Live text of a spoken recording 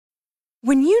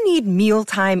When you need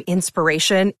mealtime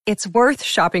inspiration, it's worth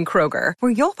shopping Kroger,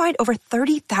 where you'll find over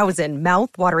 30,000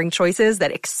 mouth-watering choices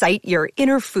that excite your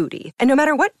inner foodie. And no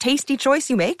matter what tasty choice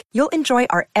you make, you'll enjoy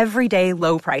our everyday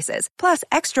low prices, plus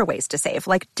extra ways to save,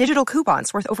 like digital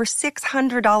coupons worth over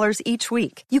 $600 each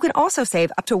week. You can also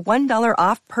save up to $1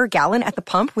 off per gallon at the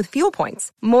pump with fuel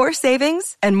points. More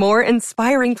savings and more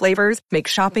inspiring flavors make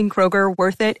shopping Kroger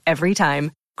worth it every time.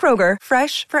 Kroger,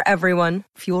 fresh for everyone.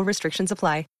 Fuel restrictions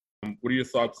apply. What are your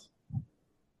thoughts?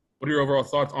 What are your overall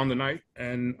thoughts on the night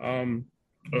and,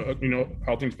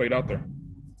 how things played out there?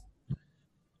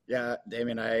 Yeah,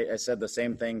 Damien, I said the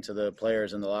same thing to the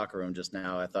players in the locker room just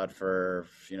now. I thought for,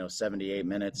 78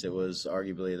 minutes, it was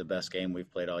arguably the best game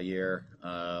we've played all year.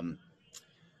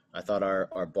 I thought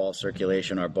our ball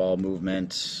circulation, our ball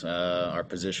movement, our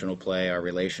positional play, our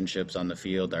relationships on the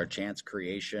field, our chance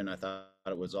creation, I thought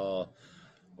it was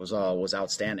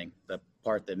outstanding. The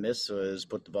part that missed was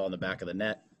put the ball in the back of the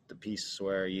net. The piece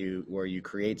where you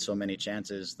create so many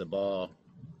chances, the ball,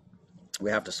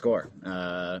 we have to score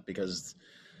because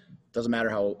it doesn't matter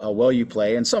how well you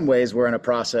play. In some ways, we're in a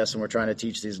process and we're trying to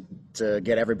teach these to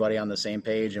get everybody on the same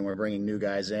page, and we're bringing new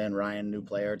guys in. Ryan, new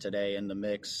player today in the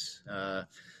mix.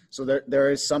 So there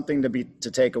is something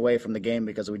to take away from the game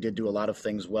because we did do a lot of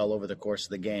things well over the course of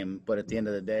the game. But at the end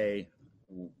of the day,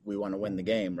 we want to win the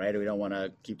game, right? We don't want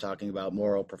to keep talking about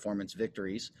moral performance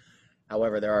victories.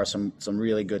 However, there are some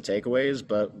really good takeaways,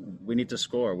 but we need to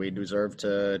score. We deserve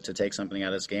to take something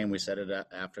out of this game. We said it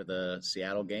after the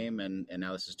Seattle game, and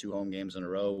now this is 2 home games in a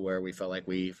row where we felt like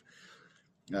we've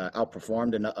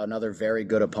outperformed another very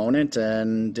good opponent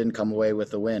and didn't come away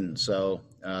with the win. So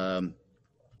I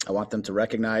want them to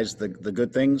recognize the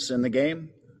good things in the game,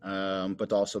 but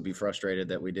to also be frustrated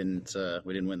that we didn't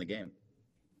win the game.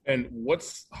 And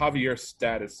what's Javier's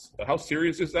status? How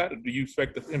serious is that? Do you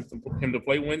expect him to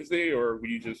play Wednesday, or will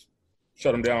you just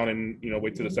shut him down and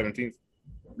wait till the 17th?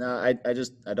 No,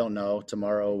 I don't know.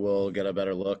 Tomorrow we'll get a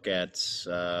better look at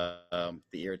the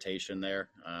irritation there.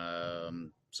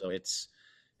 So it's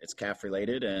calf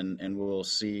related, and we'll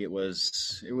see. It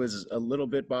was a little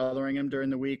bit bothering him during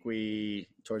the week.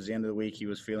 Towards the end of the week he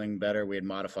was feeling better. We had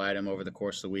modified him over the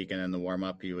course of the week, and in the warm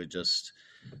up he would just.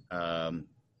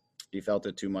 He felt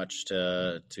it too much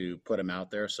to put him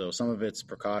out there. So some of it's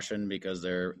precaution because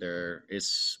there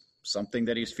is something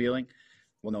that he's feeling.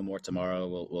 We'll know more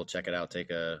tomorrow. We'll check it out,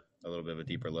 take a little bit of a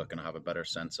deeper look, and have a better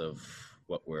sense of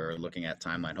what we're looking at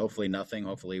timeline. Hopefully nothing.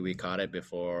 Hopefully we caught it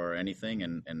before anything,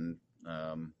 and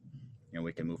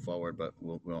we can move forward. But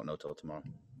we won't know till tomorrow.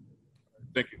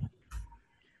 Thank you.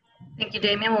 Thank you,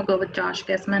 Damien. We'll go with Josh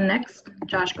Gissman next.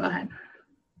 Josh, go ahead.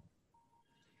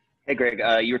 Hey, Greg,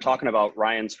 you were talking about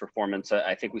Ryan's performance.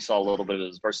 I think we saw a little bit of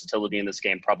his versatility in this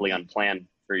game, probably unplanned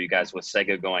for you guys with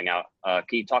Sega going out.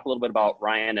 Can you talk a little bit about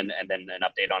Ryan and then an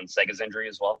update on Sega's injury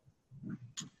as well?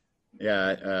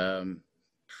 Yeah,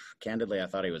 candidly, I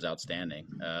thought he was outstanding.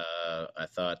 I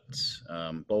thought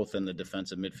both in the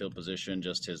defensive midfield position,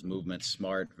 just his movement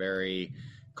smart, very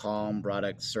calm, brought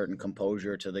a certain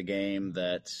composure to the game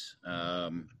that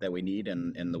we need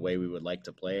and the way we would like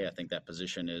to play. I think that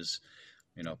position is,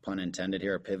 pun intended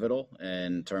here, pivotal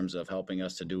in terms of helping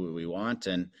us to do what we want.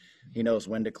 And he knows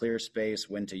when to clear space,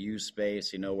 when to use space.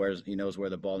 He knows where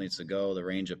the ball needs to go, the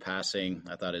range of passing.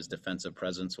 I thought his defensive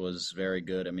presence was very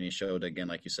good. I mean, he showed, again,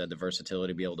 like you said, the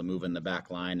versatility to be able to move in the back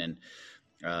line.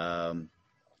 And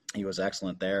he was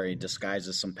excellent there. He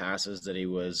disguises some passes that he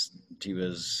was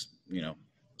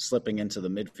slipping into the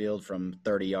midfield from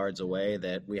 30 yards away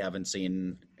that we haven't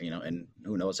seen, in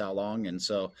who knows how long. And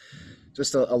so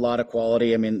just a lot of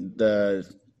quality. I mean, to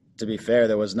be fair,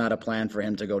 there was not a plan for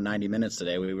him to go 90 minutes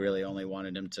today. We really only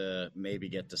wanted him to maybe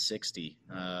get to 60.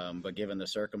 But given the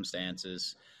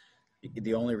circumstances,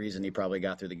 the only reason he probably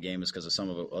got through the game is because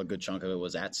a good chunk of it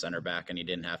was at center back, and he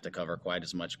didn't have to cover quite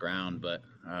as much ground. But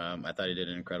I thought he did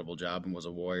an incredible job and was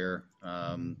a warrior.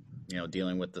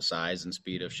 Dealing with the size and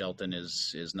speed of Shelton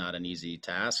is not an easy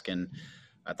task, and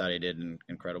I thought he did an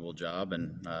incredible job.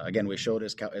 And again, we showed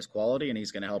his quality, and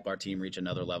he's going to help our team reach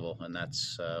another level, and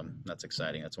that's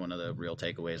exciting. That's one of the real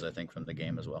takeaways, I think, from the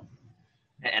game as well.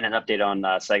 And an update on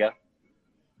Sega?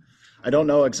 I don't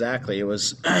know exactly. It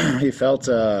was he felt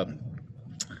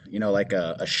like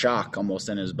a shock almost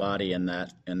in his body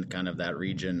in kind of that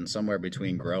region, somewhere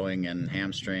between growing and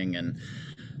hamstring, and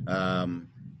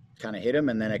kind of hit him,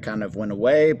 and then it kind of went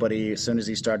away. But as soon as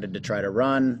he started to try to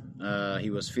run, he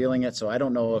was feeling it. So I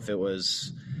don't know if it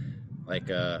was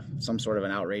some sort of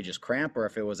an outrageous cramp, or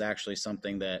if it was actually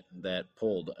something that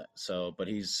pulled. So, but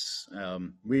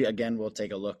we'll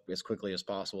take a look as quickly as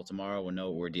possible tomorrow. We'll know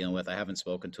what we're dealing with. I haven't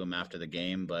spoken to him after the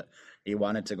game, but he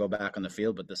wanted to go back on the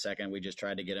field. But the second we just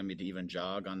tried to get him to even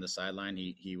jog on the sideline,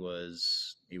 he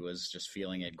was just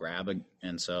feeling it grab.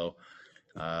 And so,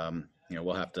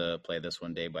 we'll have to play this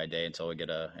one day by day until we get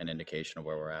an indication of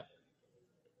where we're at.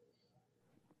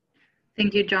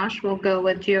 Thank you, Josh. We'll go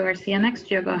with Gio Garcia next.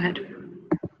 Gio, go ahead.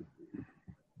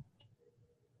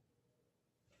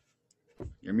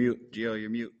 You're mute, Gio. You're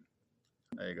mute.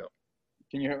 There you go.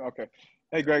 Can you hear me? Okay.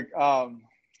 Hey, Greg. I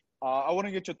want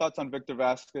to get your thoughts on Victor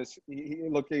Vazquez. He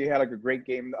looked like he had a great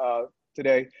game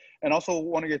today. And also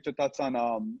want to get your thoughts on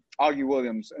Augie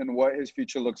Williams and what his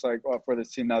future looks like for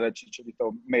this team now that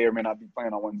Chicharito may or may not be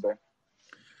playing on Wednesday.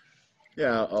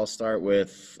 Yeah, I'll start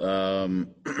with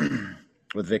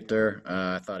with Victor.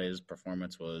 I thought his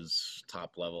performance was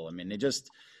top level. I mean,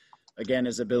 again,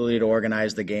 his ability to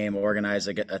organize the game, organize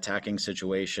attacking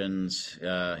situations,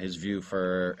 his view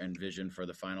and vision for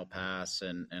the final pass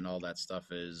and all that stuff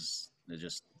it's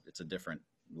a different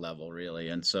level, really.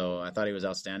 And so I thought he was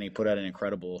outstanding. He put out an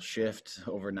incredible shift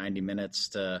over 90 minutes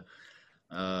to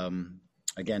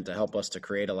help us to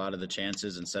create a lot of the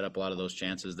chances and set up a lot of those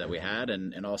chances that we had.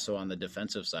 And also on the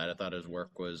defensive side, I thought his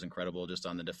work was incredible just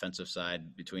on the defensive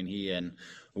side between he and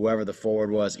whoever the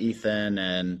forward was, Ethan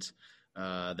and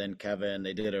then Kevin.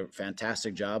 They did a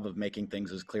fantastic job of making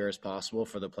things as clear as possible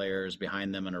for the players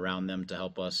behind them and around them to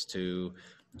help us to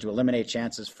eliminate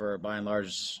chances for, by and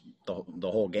large,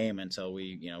 the whole game until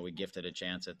we gifted a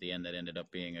chance at the end that ended up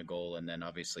being a goal. And then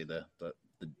obviously the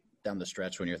down the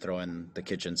stretch when you're throwing the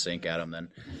kitchen sink at him, then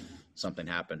something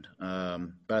happened.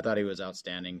 But I thought he was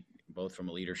outstanding, both from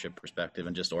a leadership perspective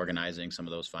and just organizing some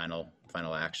of those final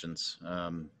actions.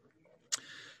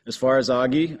 As far as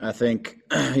Augie, I think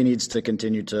he needs to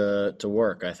continue to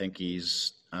work. I think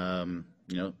he's, to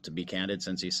be candid,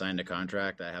 since he signed a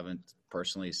contract, I haven't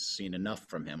personally seen enough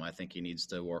from him. I think he needs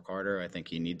to work harder. I think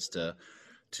he needs to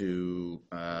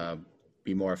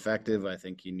be more effective. I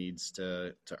think he needs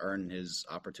to earn his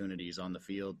opportunities on the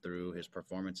field through his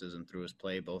performances and through his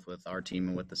play, both with our team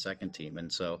and with the second team.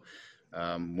 And so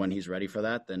when he's ready for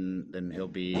that, then he'll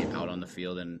be out on the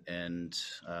field and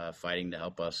fighting to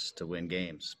help us to win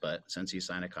games. But since he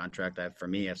signed a contract, for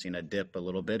me, I've seen a dip a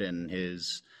little bit in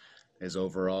his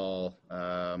overall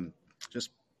just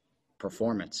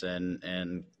performance,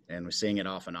 and we're seeing it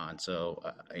off and on. So,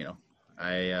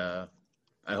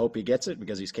 I hope he gets it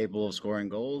because he's capable of scoring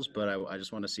goals, but I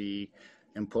just want to see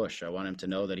him push. I want him to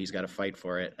know that he's got to fight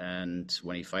for it, and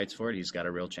when he fights for it, he's got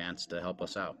a real chance to help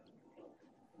us out.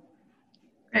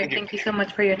 Great. Thank you so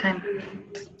much for your time.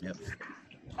 Yep.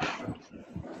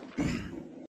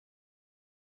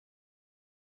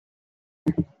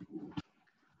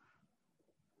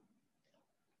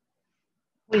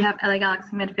 We have LA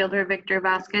Galaxy midfielder Victor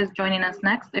Vazquez joining us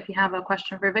next. If you have a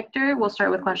question for Victor, we'll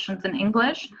start with questions in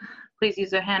English. Please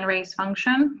use the hand raise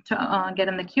function to get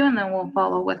in the queue, and then we'll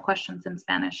follow with questions in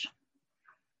Spanish.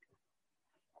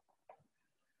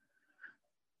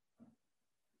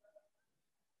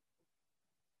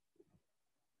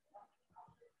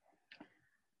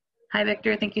 Hi,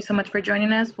 Victor. Thank you so much for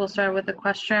joining us. We'll start with a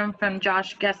question from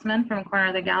Josh Gessman from Corner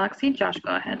of the Galaxy. Josh,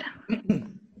 go ahead.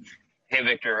 Hey,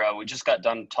 Victor. We just got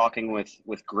done talking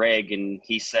with Greg, and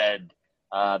he said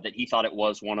that he thought it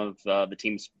was one of the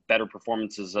team's better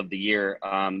performances of the year.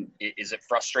 Is it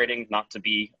frustrating not to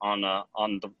be on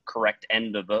the correct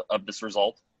end of this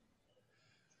result?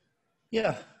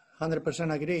 Yeah,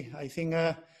 100% agree. I think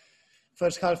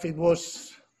first half it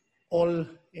was all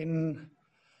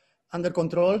under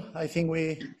control. I think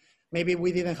maybe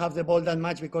we didn't have the ball that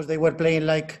much because they were playing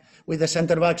like with the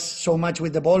center backs so much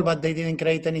with the ball, but they didn't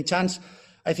create any chance.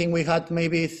 I think we had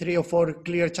maybe 3 or 4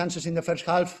 clear chances in the first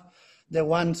half. The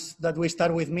ones that we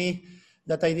start with me,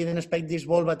 that I didn't expect this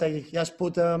ball, but I just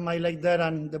put my leg there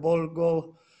and the ball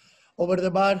go over the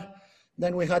bar.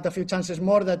 Then we had a few chances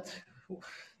more that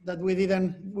we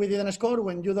didn't score.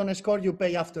 When you don't score, you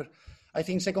pay after. I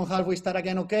think second half we start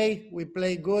again okay. We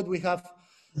play good. We have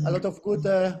a lot of good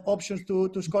options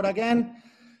to score again.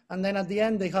 And then at the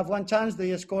end, they have one chance.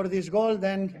 They score this goal.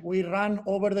 Then we run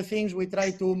over the things. We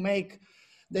try to make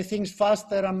the things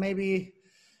faster and maybe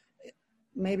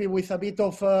with a bit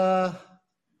of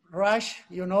rush,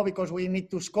 because we need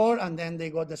to score. And then they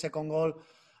got the second goal,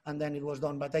 and then it was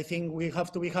done. But I think we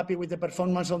have to be happy with the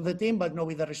performance of the team, but not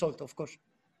with the result, of course.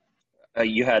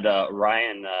 You had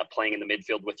Ryan playing in the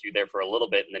midfield with you there for a little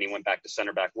bit, and then he went back to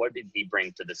center back. What did he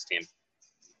bring to this team?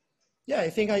 Yeah, I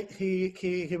think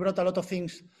he brought a lot of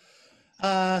things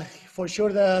For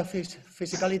sure, the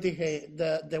physicality,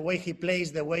 the way he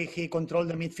plays, the way he controls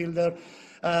the midfielder.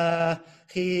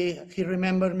 He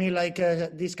remembered me like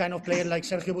this kind of player like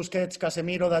Sergio Busquets,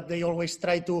 Casemiro, that they always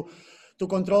try to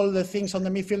control the things on the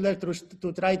midfielder,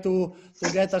 to try to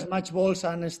get as much balls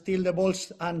and steal the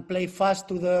balls and play fast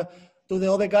to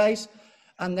the other guys.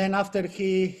 And then after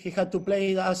he had to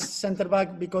play as center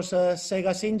back because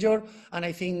Sega's injured, and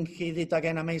I think he did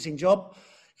again amazing job.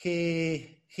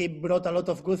 He brought a lot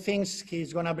of good things.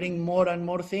 He's going to bring more and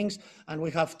more things, and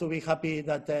we have to be happy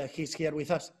that he's here with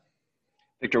us.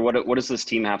 Victor, what does this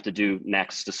team have to do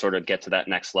next to sort of get to that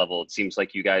next level? It seems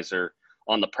like you guys are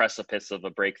on the precipice of a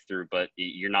breakthrough, but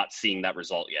you're not seeing that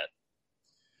result yet.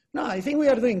 No, I think we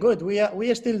are doing good. We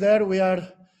are still there. We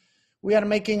are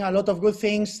making a lot of good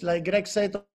things. Like Greg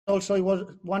said, also it was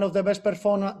one of the best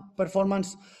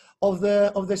performance of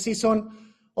the season.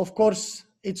 Of course,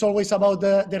 it's always about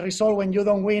the result. When you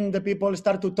don't win, the people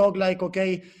start to talk like,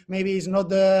 okay, maybe it's not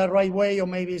the right way, or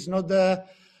maybe it's not a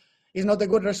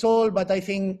good result. But I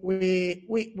think we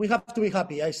have to be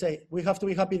happy. I say we have to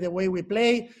be happy the way we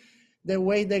play, the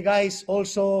way the guys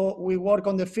also we work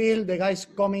on the field, the guys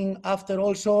coming after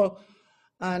also.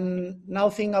 And now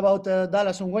think about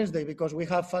Dallas on Wednesday, because we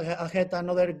have ahead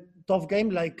another tough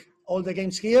game like all the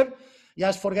games here.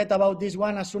 Just forget about this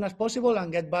one as soon as possible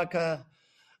and get back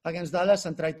against Dallas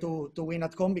and try to win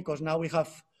at home, because now we have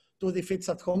 2 defeats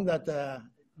at home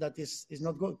that is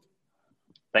not good.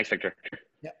 Thanks, Victor.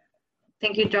 Yeah.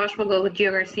 Thank you, Josh. We'll go with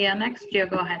Gio Garcia next. Gio,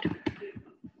 go ahead.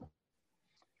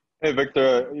 Hey,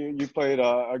 Victor, you played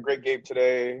a great game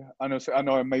today. I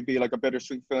know it may be like a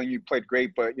bittersweet feeling. You played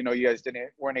great, but you guys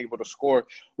weren't able to score.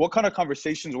 What kind of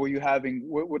conversations were you having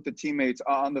with the teammates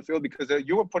on the field? Because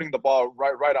you were putting the ball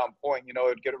right on point.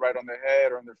 It'd get it right on their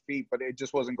head or on their feet, but it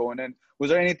just wasn't going in. Was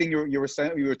there anything you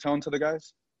were telling to the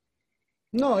guys?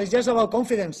 No, it's just about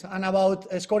confidence and about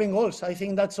scoring goals. I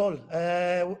think that's all.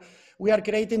 We are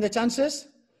creating the chances.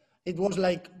 It was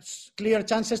like clear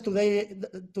chances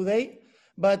today.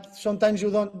 But sometimes you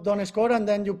don't score, and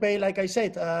then you pay, like I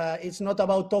said. It's not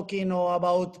about talking or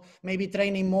about maybe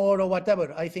training more or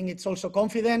whatever. I think it's also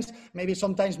confidence, maybe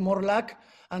sometimes more luck,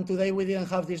 and today we didn't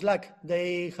have this luck.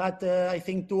 They had, I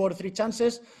think, 2 or 3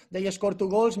 chances. They scored 2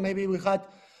 goals. Maybe we had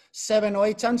 7 or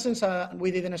 8 chances,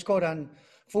 we didn't score. And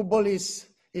football is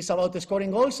about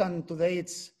scoring goals, and today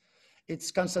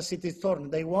it's Kansas City's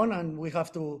turn. They won, and we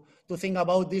have to think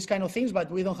about these kind of things, but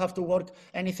we don't have to work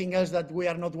anything else that we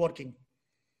are not working.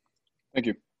 Thank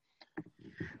you.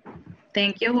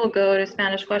 Thank you. We'll go to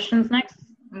Spanish questions next.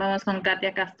 Vamos con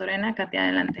Katia Castorena. Katia,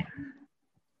 adelante.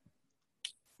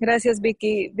 Gracias,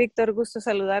 Vicky. Víctor, gusto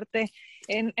saludarte.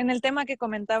 En el tema que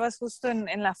comentabas justo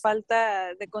en la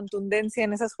falta de contundencia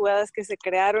en esas jugadas que se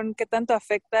crearon, ¿qué tanto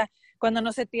afecta cuando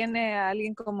no se tiene a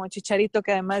alguien como Chicharito,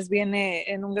 que además viene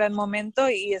en un gran momento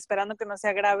y esperando que no se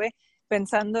agrave,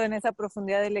 pensando en esa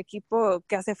profundidad del equipo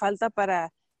que hace falta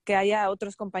para que haya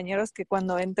otros compañeros que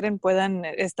cuando entren puedan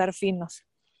estar finos?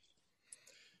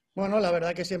 Bueno, la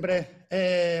verdad que siempre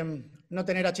no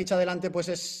tener a Chicha delante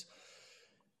pues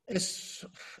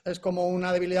es como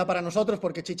una debilidad para nosotros,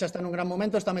 porque Chicha está en un gran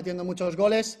momento, está metiendo muchos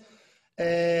goles.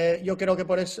 Yo creo que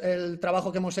por el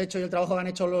trabajo que hemos hecho y el trabajo que han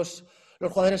hecho los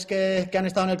jugadores que han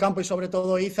estado en el campo, y sobre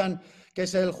todo Ethan, que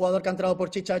es el jugador que ha entrado por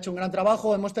Chicha, ha hecho un gran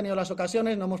trabajo. Hemos tenido las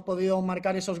ocasiones, no hemos podido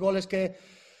marcar esos goles que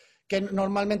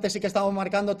normalmente sí que estamos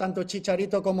marcando, tanto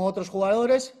Chicharito como otros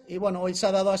jugadores, y bueno, hoy se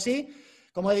ha dado así.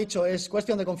 Como he dicho, es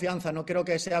cuestión de confianza, no creo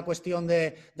que sea cuestión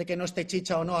de que no esté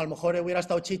Chicha o no. A lo mejor hubiera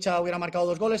estado Chicha, hubiera marcado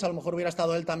 2 goles, a lo mejor hubiera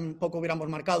estado él, tampoco hubiéramos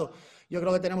marcado. Yo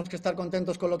creo que tenemos que estar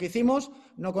contentos con lo que hicimos,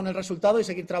 no con el resultado, y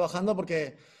seguir trabajando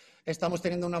porque estamos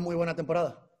teniendo una muy buena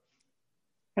temporada.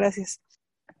 Gracias.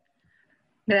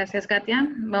 Gracias, Katia.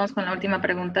 Vamos con la última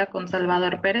pregunta con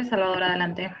Salvador Pérez. Salvador,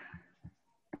 adelante.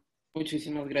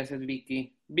 Muchísimas gracias,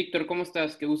 Vicky. Víctor, ¿cómo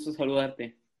estás? Qué gusto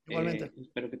saludarte. Igualmente.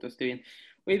 Espero que todo esté bien.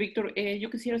 Oye, Víctor, yo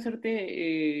quisiera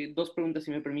hacerte 2 preguntas,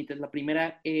 si me permites. La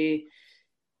primera,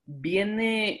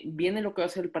 viene lo que va a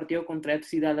ser el partido contra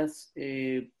FC Dallas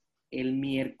el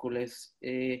miércoles.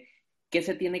 ¿Qué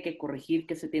se tiene que corregir?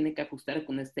 ¿Qué se tiene que ajustar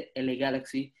con este LA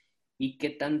Galaxy? ¿Y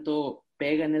qué tanto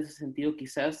pega en ese sentido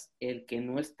quizás el que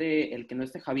no esté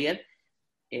Javier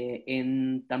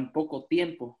en tan poco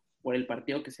tiempo por el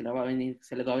partido que se le va a venir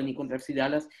contra FC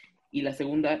Dallas? Y la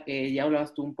segunda, ya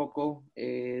hablabas tú un poco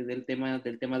del tema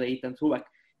de Ethan Zubac,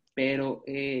 pero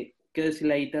 ¿qué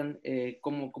decirle a Ethan?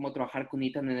 ¿Cómo trabajar con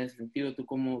Ethan en ese sentido? Tú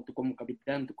como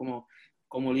capitán, tú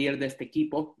como líder de este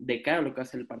equipo, de cara a lo que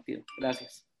hace el partido.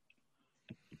 Gracias.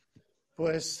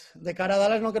 Pues de cara a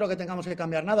Dallas no creo que tengamos que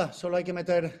cambiar nada, solo hay que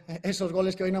meter esos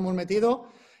goles que hoy no hemos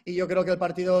metido y yo creo que el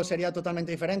partido sería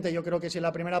totalmente diferente. Yo creo que si en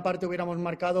la primera parte hubiéramos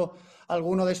marcado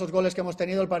alguno de esos goles que hemos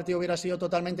tenido, el partido hubiera sido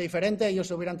totalmente diferente, ellos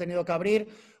se hubieran tenido que abrir,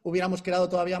 hubiéramos creado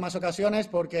todavía más ocasiones,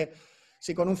 porque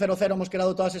si con un 0-0 hemos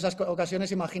creado todas esas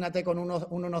ocasiones, imagínate con un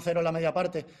 1-0 en la media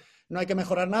parte. No hay que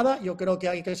mejorar nada, yo creo que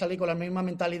hay que salir con la misma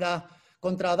mentalidad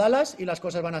contra Dallas y las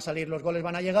cosas van a salir, los goles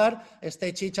van a llegar,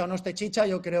 esté chicha o no esté chicha,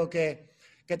 yo creo que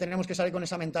tenemos que salir con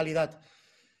esa mentalidad.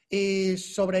 Y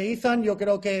sobre Ethan, yo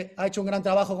creo que ha hecho un gran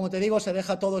trabajo, como te digo, se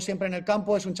deja todo siempre en el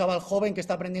campo, es un chaval joven que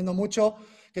está aprendiendo mucho,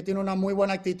 que tiene una muy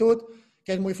buena actitud,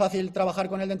 que es muy fácil trabajar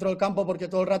con él dentro del campo porque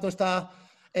todo el rato está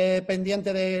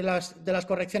pendiente de las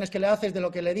correcciones que le haces, de lo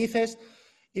que le dices.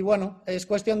 Y bueno, es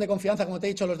cuestión de confianza, como te he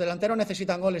dicho, los delanteros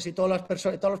necesitan goles y todas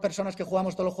las personas que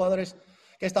jugamos, todos los jugadores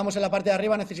que estamos en la parte de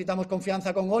arriba necesitamos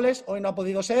confianza con goles, hoy no ha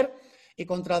podido ser. Y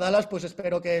contra Dallas, pues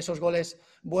espero que esos goles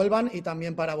vuelvan y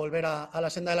también para volver a la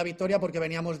senda de la victoria, porque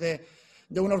veníamos de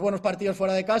unos buenos partidos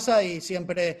fuera de casa y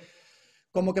siempre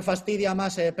como que fastidia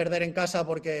más perder en casa,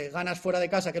 porque ganas fuera de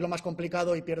casa, que es lo más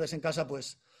complicado, y pierdes en casa,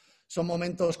 pues son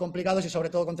momentos complicados y sobre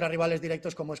todo contra rivales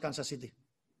directos como es Kansas City.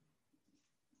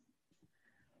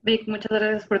 Vic, muchas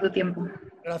gracias por tu tiempo.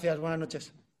 Gracias, buenas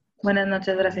noches. Buenas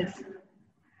noches, gracias.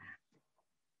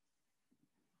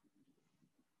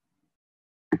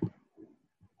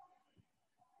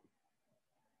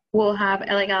 We'll have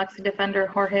LA Galaxy defender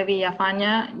Jorge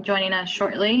Villafana joining us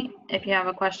shortly. If you have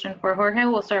a question for Jorge,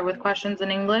 we'll start with questions in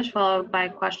English, followed by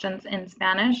questions in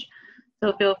Spanish.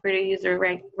 So feel free to use the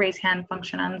raise hand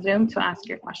function on Zoom to ask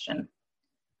your question.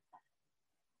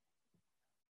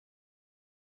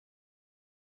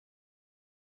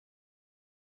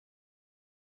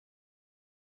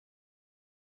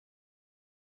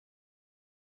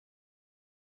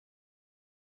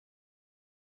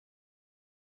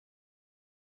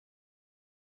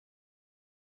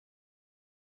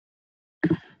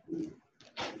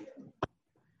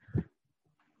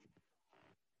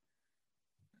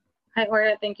 Hi,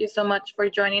 Jorge. Thank you so much for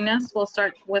joining us. We'll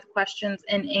start with questions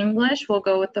in English. We'll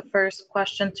go with the first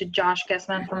question to Josh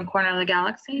Gessman from Corner of the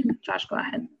Galaxy. Josh, go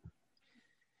ahead.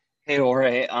 Hey,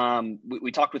 Jorge. We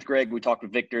talked with Greg. We talked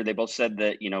with Victor. They both said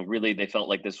that, really they felt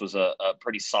like this was a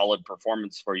pretty solid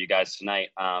performance for you guys tonight.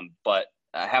 But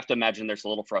I have to imagine there's a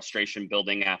little frustration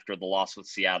building after the loss with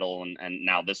Seattle and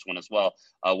now this one as well.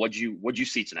 What'd you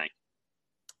see tonight?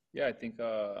 Yeah, I think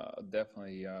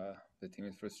definitely the team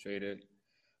is frustrated.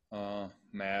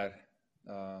 Mad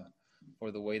for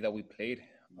the way that we played.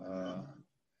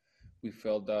 We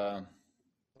felt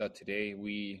that today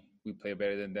we played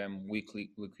better than them. We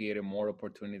created more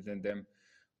opportunities than them.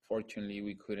 Fortunately,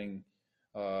 we couldn't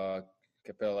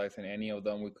capitalize on any of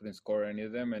them. We couldn't score any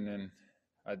of them. And then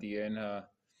at the end, a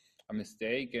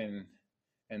mistake.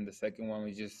 And the second one,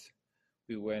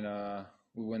 we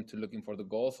went to looking for the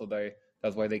goal. So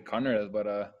that's why they countered us. But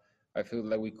I feel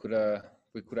like we could have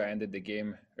ended the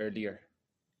game earlier.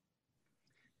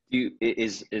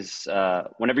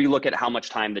 Whenever you look at how much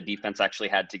time the defense actually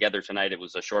had together tonight, it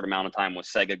was a short amount of time with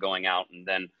Sega going out and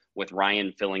then with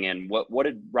Ryan filling in. What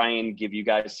did Ryan give you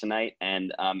guys tonight?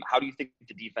 And how do you think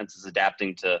the defense is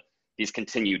adapting to these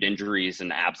continued injuries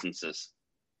and absences?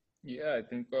 Yeah, I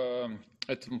think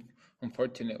it's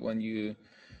unfortunate when you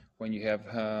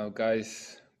have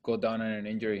guys go down on an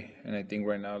injury. And I think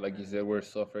right now, like you said, we're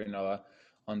suffering a lot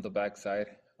on the backside,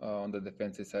 on the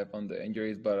defensive side on the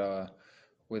injuries. But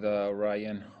with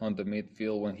Ryan on the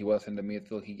midfield, when he was in the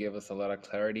midfield, he gave us a lot of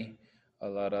clarity.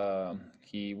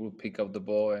 He would pick up the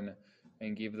ball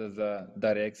and give us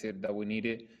that exit that we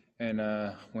needed. And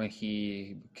when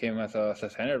he came as a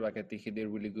center back, I think he did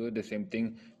really good. The same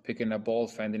thing, picking up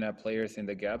balls, finding out players in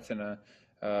the gaps. And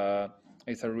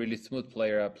it's a really smooth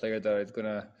player, a player that is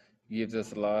gonna give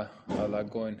us a lot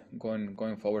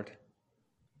going forward.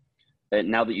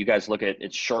 Now that you guys look at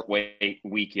it's short week,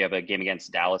 you have a game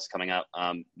against Dallas coming up.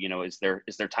 Is there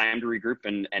time to regroup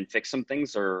and fix some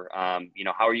things, or how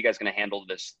are you guys going to handle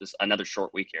this another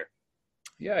short week here?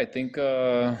 Yeah, I think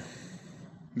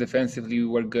defensively we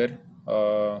were good.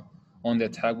 On the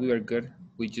attack we were good.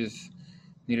 We just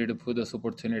needed to put this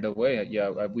opportunity away. Yeah,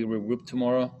 we regroup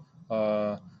tomorrow.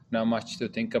 Not much to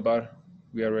think about.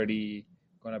 We already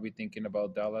going to be thinking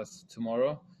about Dallas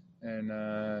tomorrow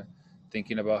and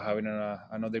thinking about having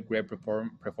another great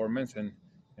performance and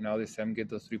now this time get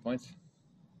those 3 points.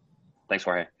 Thanks,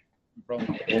 Jorge. No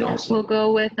problem. We'll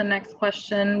go with the next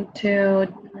question to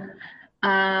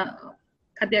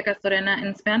Katia Castorena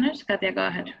in Spanish. Katia, go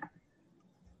ahead.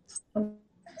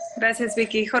 Gracias,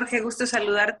 Vicky. Jorge, gusto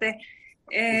saludarte.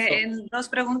 En dos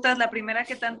preguntas. La primera,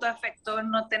 ¿qué tanto afectó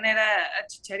no tener a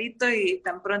Chicharito y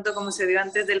tan pronto como se dio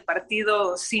antes del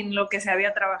partido, sin lo que se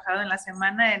había trabajado en la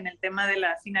semana en el tema de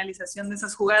la finalización de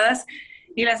esas jugadas?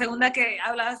 Y la segunda, que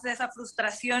hablabas de esa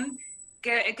frustración,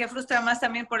 que frustra más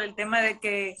también por el tema de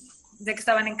que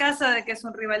estaban en casa, de que es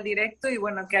un rival directo y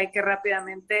bueno, que hay que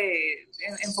rápidamente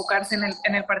enfocarse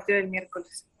en el partido del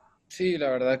miércoles. Sí, la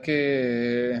verdad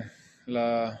que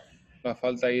la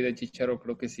falta ahí de Chicharo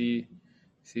creo que sí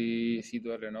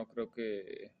duele, ¿no? Creo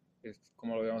que es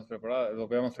como lo habíamos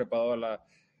preparado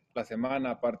la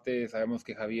semana. Aparte sabemos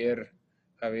que Javier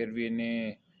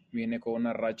viene con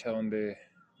una racha donde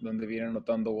viene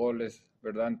anotando goles,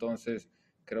 ¿verdad? Entonces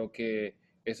creo que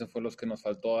eso fue lo que nos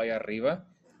faltó ahí arriba.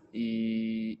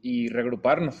 Y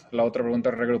regruparnos. La otra pregunta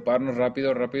es regruparnos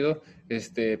rápido,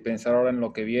 pensar ahora en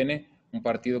lo que viene, un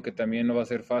partido que también no va a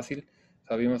ser fácil.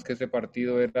 Sabíamos que ese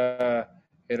partido era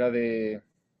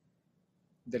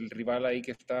del rival ahí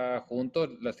que está junto.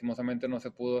 Lastimosamente no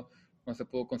se pudo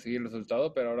conseguir el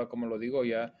resultado, pero ahora, como lo digo,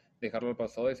 ya dejarlo al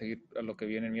pasado y seguir a lo que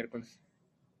viene el miércoles.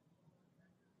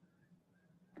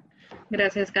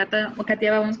 Gracias, Cata.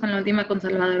 Katia, vamos con la última con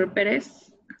Salvador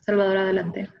Pérez. Salvador,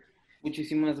 adelante.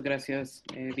 Muchísimas gracias,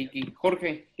 Vicky.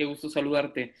 Jorge, qué gusto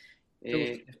saludarte.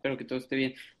 Espero que todo esté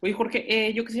bien. Oye,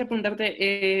 Jorge, yo quisiera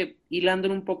preguntarte,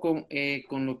 hilándolo un poco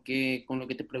con lo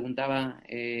que te preguntaba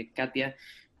Katia,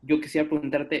 yo quisiera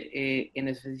preguntarte en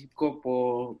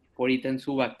específico por Ethan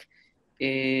Subak.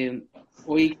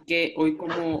 Hoy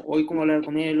cómo hablar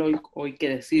con él, hoy qué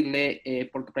decirle,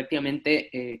 porque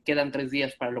prácticamente quedan 3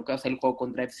 días para lo que va a ser el juego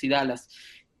contra FC Dallas.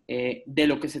 De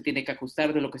lo que se tiene que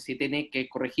ajustar, de lo que se tiene que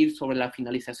corregir sobre la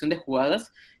finalización de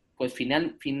jugadas, pues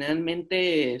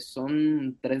finalmente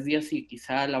son 3 días y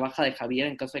quizá la baja de Javier,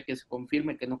 en caso de que se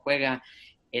confirme que no juega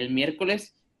el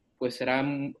miércoles, pues será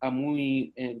en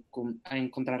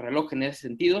contrarreloj en ese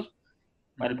sentido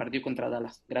para el partido contra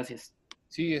Dallas. Gracias.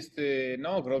 Sí,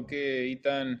 no, creo que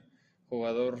Ethan,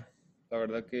 jugador, la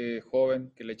verdad que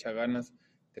joven, que le echa ganas.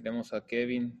 Tenemos a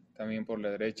Kevin también por la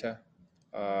derecha,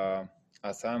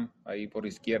 a Sam ahí por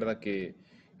izquierda, que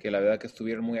la verdad que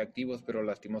estuvieron muy activos, pero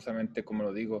lastimosamente, como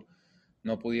lo digo,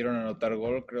 no pudieron anotar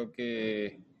gol. Creo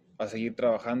que a seguir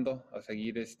trabajando, a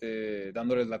seguir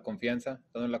dándoles la confianza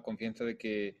de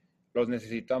que los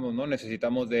necesitamos, ¿no?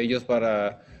 Necesitamos de ellos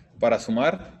para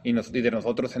sumar y de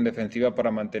nosotros en defensiva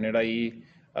para mantener ahí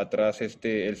atrás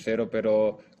el 0,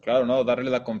 pero claro, ¿no?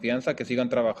 Darles la confianza, que sigan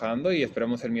trabajando y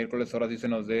esperemos el miércoles ahora sí se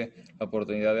nos dé la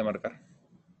oportunidad de marcar.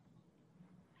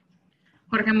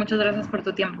 Jorge, muchas gracias por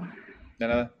tu tiempo. De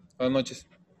nada. Buenas noches.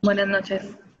 Buenas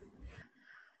noches.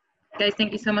 Guys,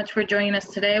 thank you so much for joining us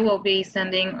today. We'll be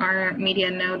sending our media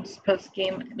notes,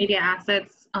 post-game media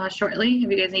assets shortly.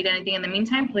 If you guys need anything in the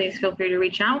meantime, please feel free to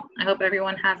reach out. I hope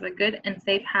everyone has a good and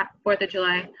safe 4th of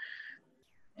July.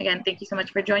 Again, thank you so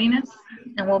much for joining us,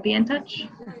 and we'll be in touch.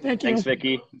 Thank you. Thanks,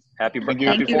 Vicky. Happy 4th.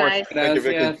 Thank you, guys.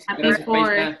 Gracias. Happy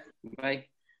 4th. Bye.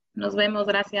 Nos vemos.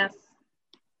 Gracias.